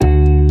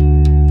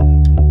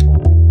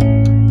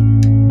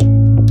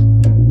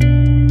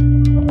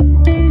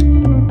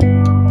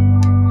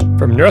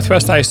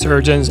Northwest Eye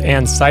Surgeons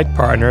and Site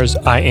Partners,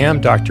 I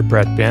am Dr.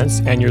 Brett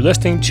Bentz, and you're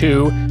listening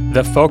to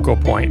The Focal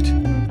Point,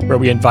 where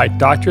we invite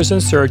doctors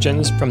and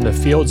surgeons from the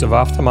fields of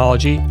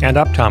ophthalmology and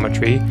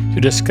optometry to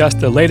discuss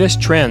the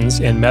latest trends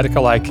in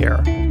medical eye care.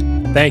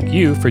 Thank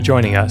you for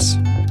joining us.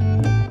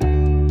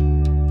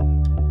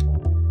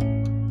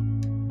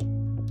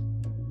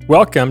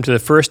 Welcome to the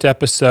first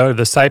episode of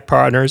the Site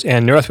Partners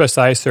and Northwest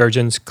Eye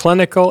Surgeons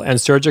Clinical and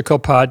Surgical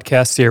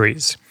Podcast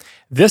Series.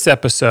 This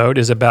episode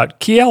is about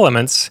key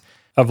elements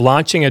of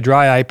launching a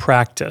dry eye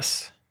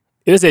practice.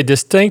 It is a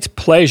distinct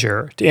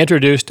pleasure to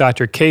introduce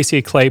Dr.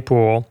 Casey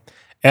Claypool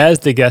as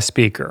the guest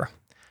speaker.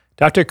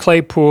 Dr.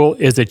 Claypool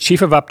is the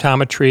Chief of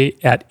Optometry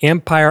at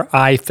Empire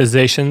Eye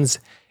Physicians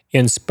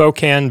in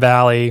Spokane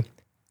Valley,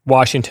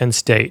 Washington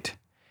State.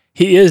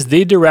 He is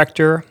the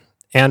director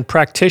and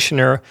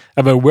practitioner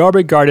of a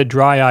well-regarded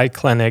dry eye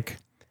clinic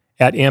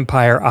at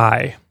Empire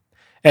Eye.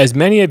 As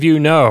many of you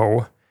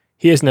know,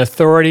 he is an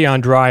authority on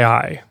dry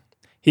eye.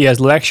 He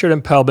has lectured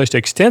and published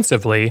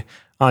extensively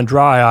on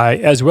dry eye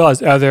as well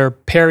as other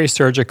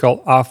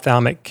peri-surgical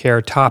ophthalmic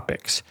care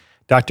topics.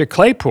 Dr.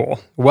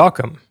 Claypool,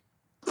 welcome.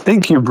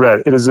 Thank you,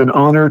 Brett. It is an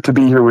honor to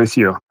be here with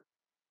you.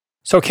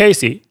 So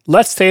Casey,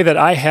 let's say that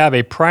I have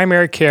a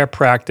primary care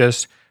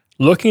practice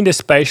looking to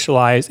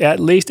specialize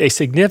at least a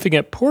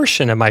significant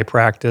portion of my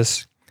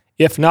practice,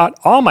 if not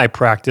all my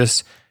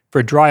practice,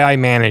 for dry eye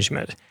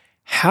management.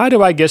 How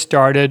do I get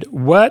started?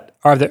 What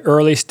are the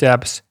early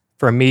steps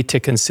for me to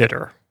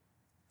consider?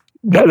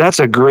 That's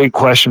a great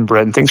question,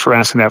 Brett, and thanks for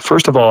asking that.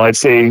 First of all, I'd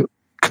say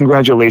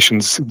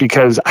congratulations,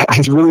 because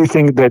I really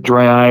think that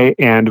dry eye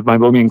and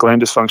meibomian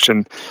gland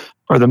dysfunction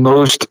are the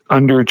most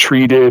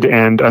undertreated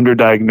and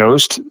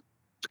underdiagnosed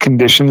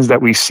conditions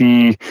that we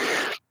see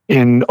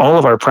in all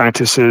of our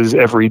practices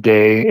every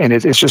day, and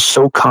it's just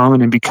so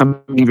common and becoming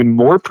even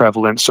more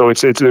prevalent. So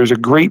there's a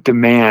great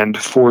demand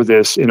for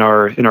this in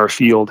our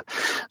field.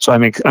 So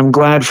I'm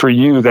glad for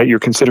you that you're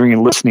considering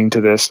and listening to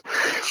this.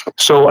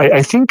 So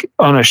I think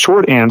on a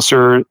short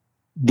answer,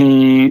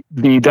 the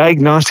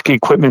diagnostic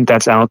equipment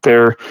that's out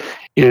there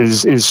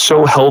is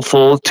so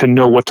helpful to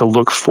know what to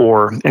look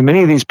for. And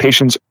many of these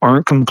patients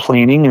aren't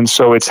complaining, and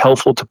so it's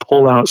helpful to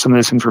pull out some of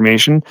this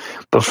information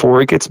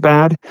before it gets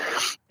bad.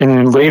 And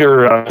then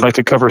later, I'd like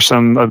to cover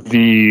some of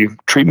the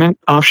treatment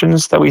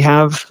options that we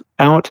have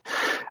out.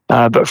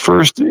 But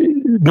first,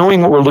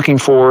 knowing what we're looking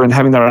for and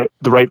having the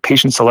right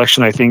patient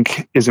selection, I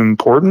think, is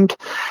important,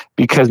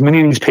 because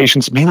many of these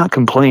patients may not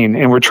complain,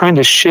 and we're trying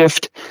to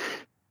shift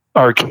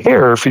our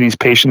care for these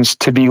patients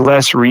to be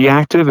less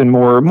reactive and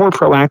more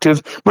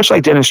proactive, much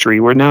like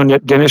dentistry, where now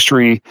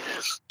dentistry,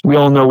 we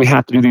all know we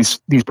have to do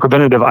these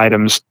preventative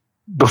items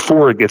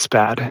before it gets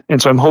bad.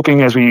 And so I'm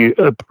hoping as we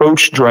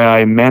approach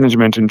dry eye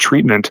management and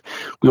treatment,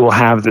 we will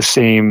have the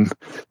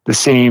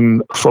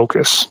same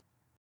focus.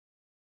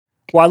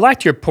 Well, I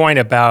liked your point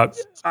about,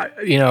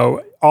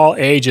 all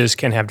ages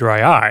can have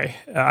dry eye.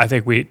 I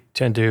think we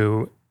tend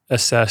to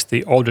assess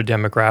the older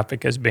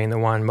demographic as being the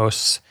one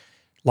most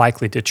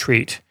likely to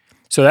treat.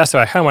 So that's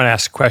why I kind of want to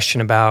ask a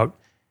question about,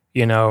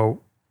 a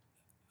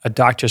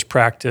doctor's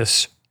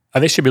practice.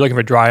 They should be looking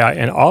for dry eye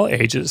in all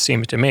ages, it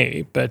seems to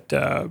me. But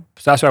so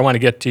that's why I want to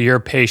get to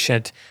your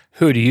patient.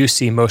 Who do you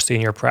see mostly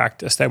in your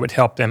practice? That would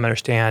help them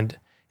understand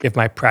if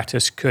my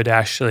practice could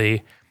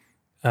actually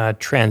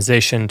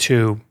transition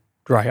to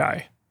dry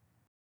eye.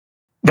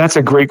 That's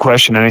a great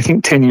question. And I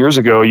think 10 years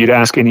ago, you'd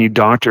ask any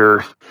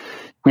doctor,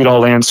 we'd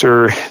all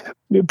answer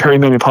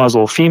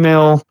perimenopausal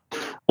female,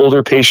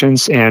 older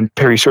patients, and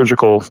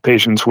peri-surgical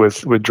patients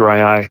with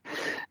dry eye.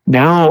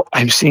 Now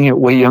I'm seeing it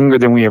way younger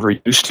than we ever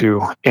used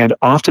to. And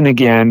often,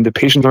 again, the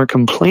patients aren't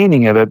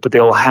complaining of it, but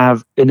they'll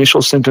have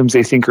initial symptoms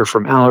they think are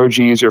from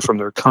allergies or from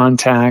their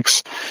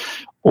contacts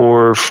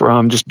or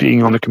from just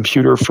being on the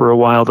computer for a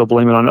while. They'll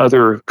blame it on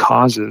other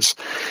causes.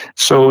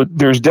 So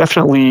there's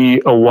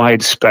definitely a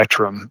wide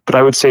spectrum, but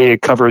I would say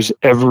it covers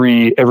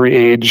every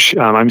age.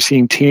 I'm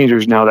seeing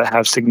teenagers now that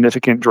have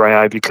significant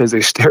dry eye because they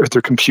stare at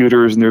their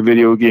computers and their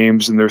video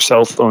games and their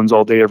cell phones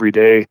all day, every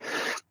day.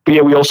 But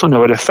yet we also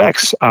know it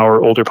affects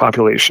our older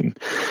population.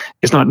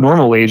 It's not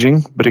normal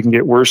aging, but it can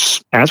get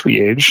worse as we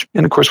age.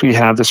 And of course, we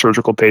have the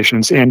surgical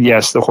patients. And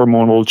yes, the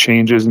hormonal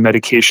changes,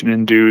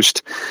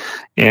 medication-induced,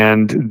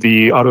 and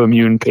the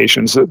autoimmune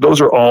patients. Those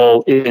are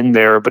all in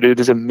there, but it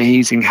is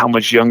amazing how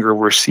much younger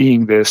we're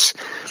seeing this.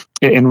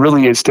 And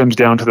really, it stems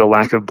down to the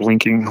lack of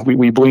blinking.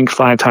 We blink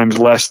 5 times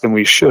less than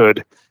we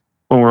should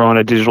when we're on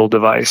a digital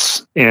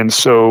device. And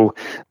so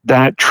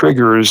that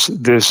triggers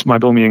this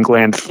meibomian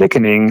gland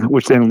thickening,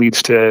 which then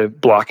leads to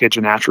blockage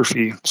and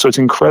atrophy. So it's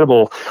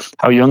incredible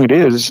how young it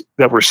is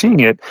that we're seeing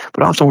it,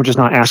 but often we're just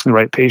not asking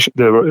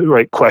the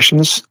right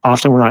questions.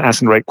 Often we're not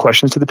asking the right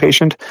questions to the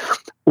patient,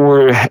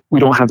 or we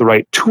don't have the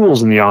right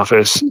tools in the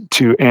office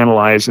to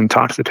analyze and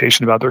talk to the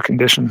patient about their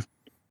condition.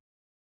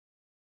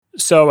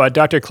 So,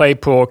 Dr.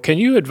 Claypool, can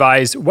you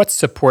advise what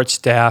support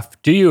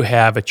staff do you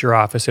have at your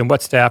office, and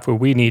what staff would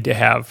we need to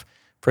have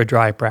for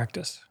dry eye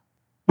practice?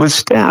 With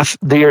staff,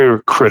 they are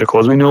critical.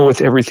 As we know,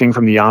 with everything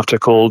from the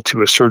optical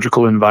to a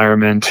surgical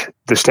environment,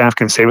 the staff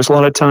can save us a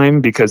lot of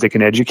time because they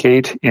can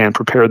educate and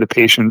prepare the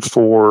patient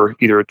for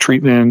either a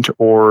treatment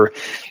or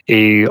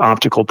a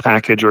optical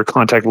package or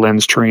contact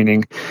lens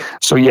training.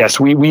 So yes,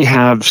 we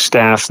have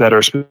staff that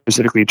are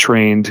specifically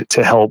trained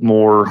to help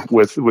more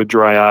with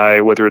dry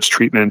eye, whether it's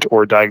treatment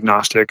or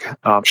diagnostic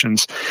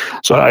options.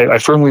 So I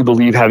firmly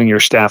believe having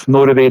your staff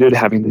motivated,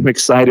 having them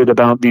excited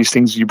about these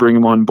things, you bring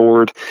them on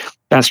board,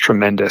 that's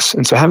tremendous.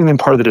 And so having them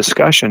part of the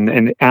discussion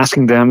and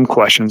asking them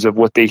questions of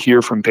what they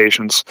hear from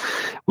patients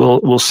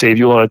will save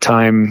you a lot of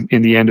time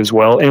in the end as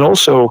well. And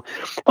also,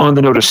 on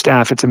the note of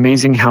staff, it's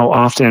amazing how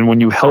often when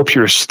you help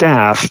your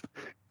staff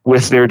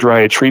with their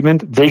dry eye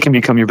treatment, they can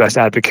become your best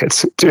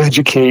advocates to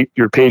educate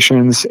your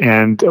patients,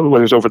 and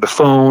whether it's over the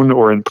phone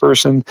or in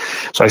person.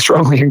 So I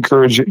strongly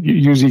encourage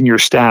using your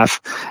staff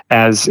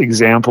as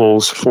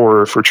examples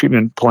for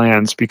treatment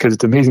plans, because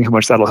it's amazing how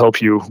much that'll help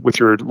you with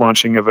your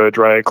launching of a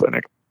dry eye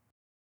clinic.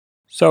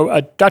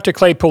 So, Dr.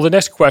 Claypool, the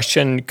next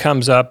question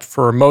comes up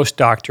for most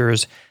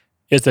doctors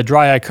is the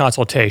dry eye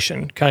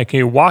consultation. Can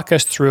you walk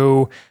us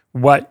through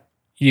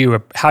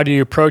how do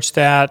you approach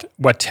that,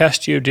 what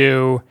tests you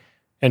do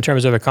in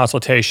terms of a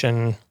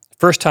consultation,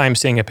 first time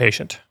seeing a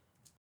patient?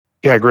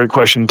 Yeah, great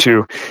question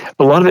too.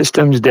 A lot of it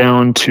stems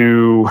down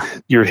to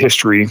your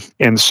history.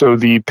 And so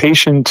the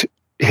patient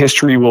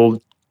history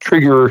will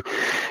trigger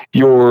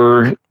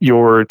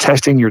your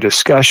testing, your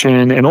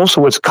discussion, and also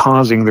what's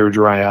causing their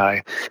dry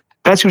eye.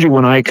 That's usually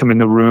when I come in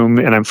the room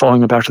and I'm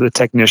following up after the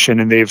technician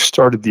and they've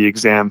started the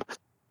exam.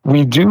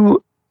 We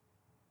do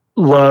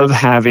love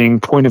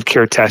having point of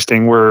care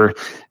testing where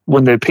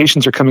when the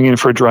patients are coming in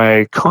for a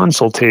dry eye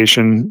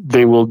consultation,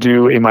 they will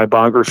do a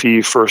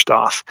meibography first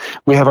off.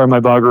 We have our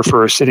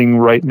meibographer sitting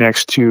right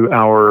next to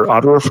our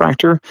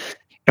autorefractor,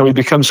 and we've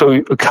become so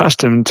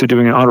accustomed to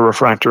doing an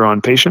autorefractor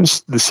on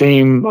patients. The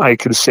same I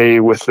could say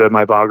with the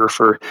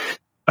meibographer.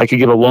 I could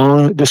give a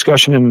long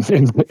discussion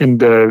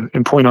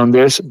and point on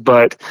this,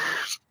 but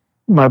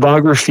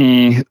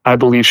meibography, I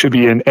believe, should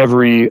be in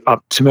every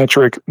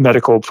optometric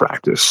medical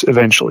practice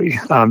eventually.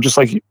 Just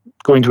like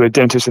going to a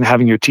dentist and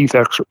having your teeth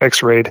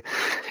x-rayed,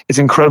 it's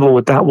incredible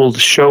what that will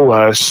show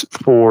us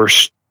for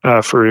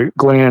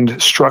gland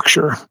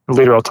structure.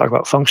 Later, I'll talk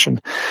about function.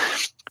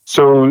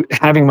 So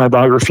having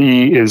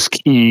meibography is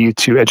key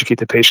to educate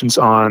the patients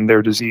on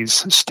their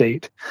disease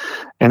state.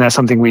 And that's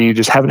something we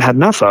just haven't had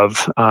enough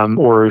of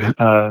or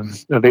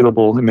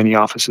available in many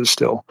offices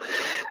still.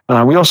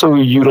 We also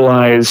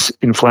utilize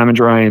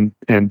Inflammidry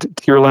and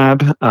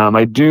TearLab.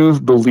 I do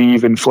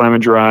believe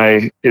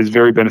Inflammidry is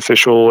very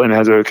beneficial and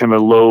has a kind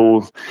of a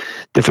low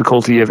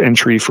difficulty of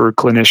entry for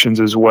clinicians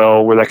as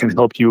well, where that can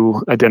help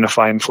you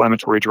identify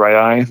inflammatory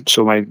dry eye.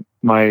 So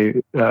my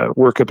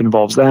workup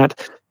involves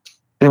that.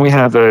 Then we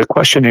have a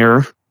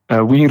questionnaire.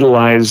 We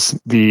utilize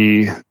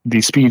the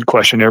SPEED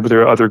questionnaire, but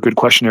there are other good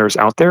questionnaires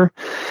out there.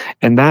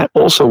 And that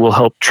also will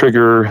help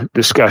trigger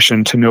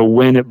discussion to know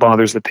when it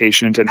bothers the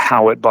patient and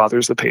how it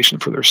bothers the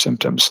patient for their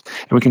symptoms.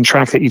 And we can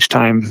track that each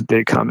time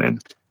they come in.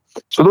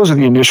 So those are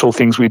the initial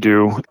things we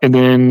do. And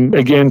then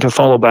again, to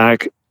follow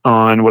back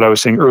on what I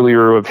was saying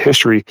earlier of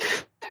history,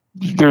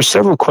 there's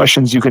several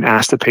questions you can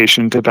ask the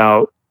patient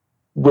about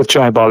which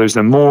eye bothers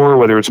them more,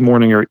 whether it's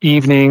morning or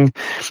evening,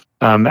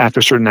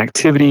 after certain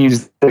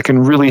activities, that can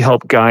really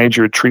help guide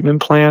your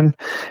treatment plan,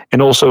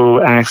 and also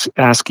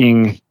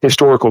asking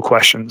historical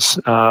questions.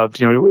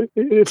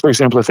 For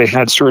example, if they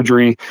had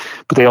surgery,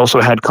 but they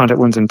also had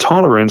contact lens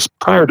intolerance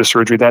prior to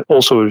surgery, that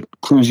also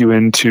clues you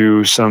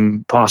into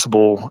some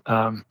possible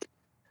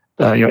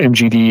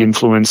MGD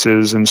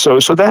influences. And so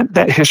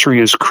that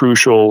history is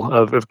crucial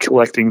of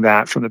collecting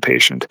that from the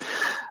patient.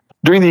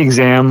 During the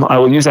exam, I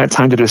will use that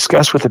time to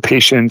discuss with the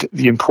patient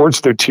the importance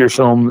of their tear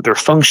film, their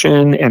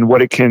function, and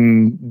what it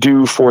can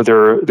do for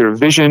their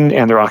vision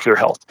and their ocular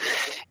health.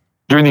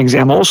 During the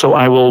exam also,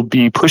 I will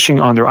be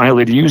pushing on their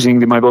eyelid using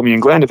the meibomian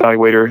gland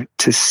evaluator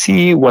to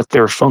see what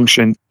their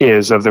function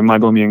is of their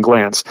meibomian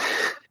glands.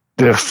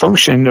 The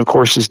function, of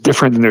course, is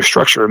different than their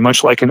structure,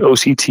 much like an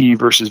OCT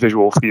versus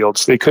visual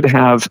fields. They could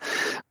have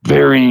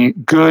very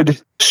good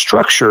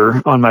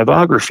structure on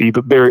meibography,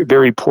 but very,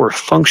 very poor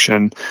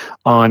function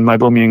on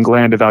meibomian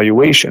gland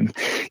evaluation.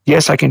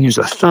 Yes, I can use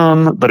a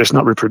thumb, but it's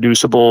not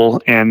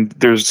reproducible. And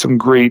there's some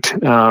great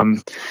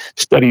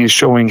studies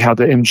showing how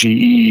the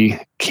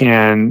MGE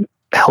can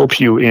help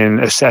you in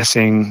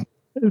assessing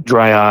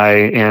dry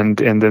eye and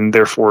then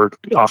therefore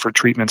offer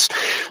treatments.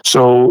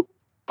 So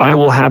I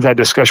will have that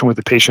discussion with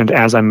the patient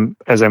as I'm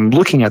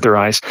looking at their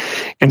eyes.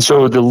 And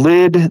so the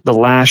lid, the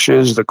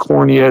lashes, the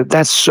cornea,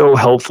 that's so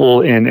helpful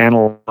in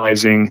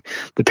analyzing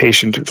the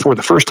patient for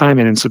the first time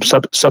and in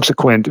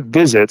subsequent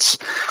visits.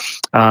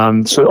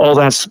 So all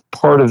that's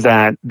part of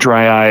that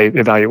dry eye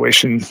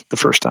evaluation the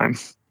first time.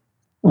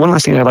 One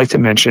last thing I'd like to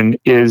mention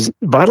is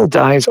vital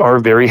dyes are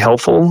very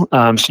helpful.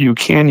 So you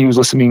can use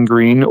lissamine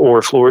green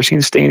or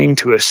fluorescein staining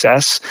to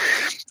assess,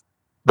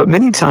 but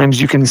many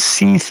times you can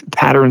see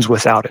patterns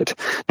without it.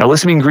 Now,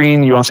 lissamine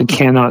green, you also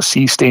cannot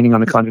see staining on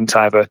the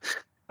conjunctiva.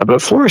 But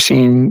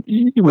fluorescein,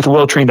 with a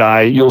well-trained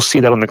eye, you'll see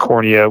that on the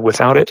cornea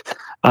without it.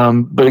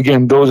 But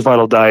again, those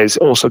vital dyes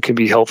also can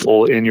be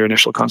helpful in your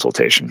initial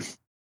consultation.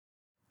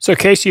 So,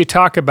 Casey, you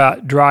talk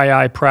about dry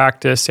eye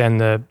practice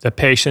and the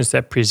patients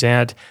that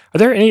present. Are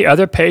there any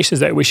other patients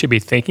that we should be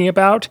thinking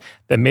about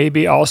that may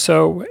be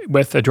also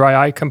with the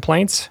dry eye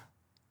complaints?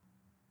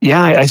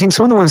 Yeah, I think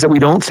some of the ones that we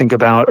don't think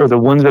about are the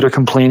ones that are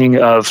complaining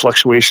of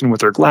fluctuation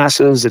with their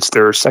glasses. It's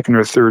their second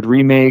or third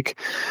remake,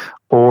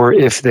 or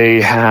if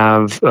they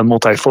have a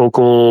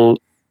multifocal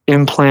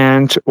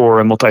implant or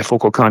a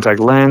multifocal contact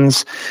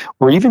lens,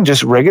 or even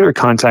just regular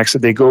contacts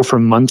that they go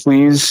from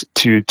monthlies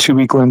to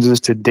 2-week lenses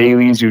to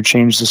dailies. You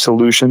change the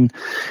solution.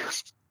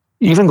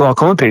 Even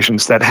glaucoma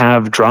patients that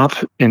have drop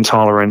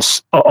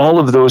intolerance, all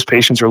of those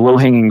patients are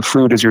low-hanging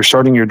fruit as you're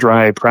starting your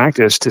dry eye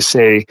practice to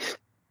say,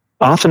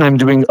 often I'm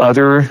doing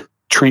other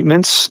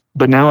treatments,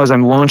 but now as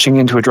I'm launching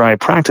into a dry eye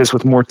practice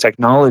with more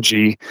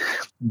technology,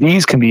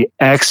 these can be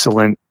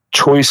excellent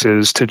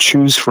choices to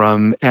choose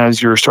from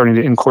as you're starting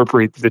to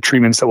incorporate the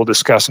treatments that we'll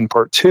discuss in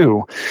part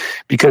 2,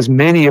 because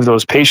many of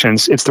those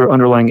patients, it's their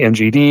underlying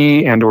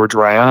MGD and or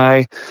dry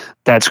eye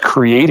that's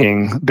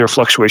creating their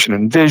fluctuation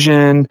in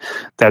vision,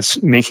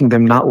 that's making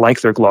them not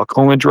like their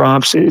glaucoma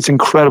drops. It's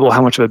incredible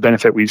how much of a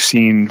benefit we've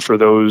seen for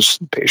those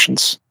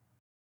patients.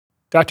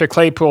 Dr.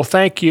 Claypool,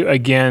 thank you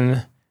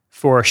again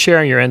for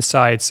sharing your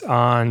insights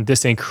on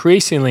this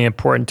increasingly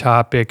important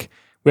topic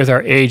with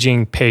our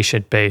aging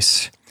patient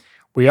base.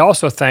 We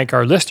also thank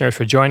our listeners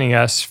for joining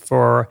us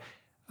for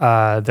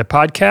the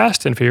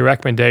podcast and for your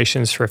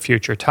recommendations for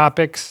future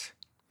topics.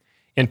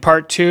 In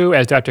part 2,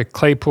 as Dr.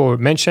 Claypool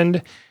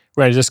mentioned,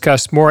 we're going to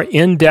discuss more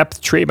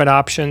in-depth treatment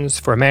options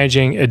for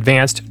managing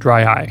advanced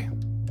dry eye.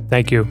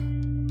 Thank you.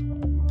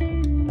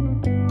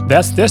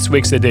 That's this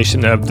week's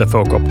edition of The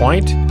Focal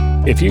Point.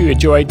 If you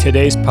enjoyed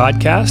today's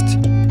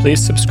podcast,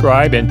 please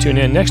subscribe and tune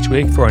in next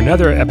week for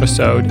another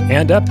episode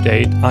and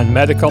update on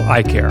medical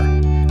eye care.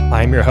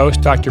 I'm your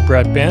host, Dr.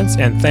 Brett Bentz,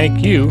 and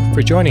thank you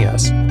for joining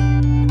us.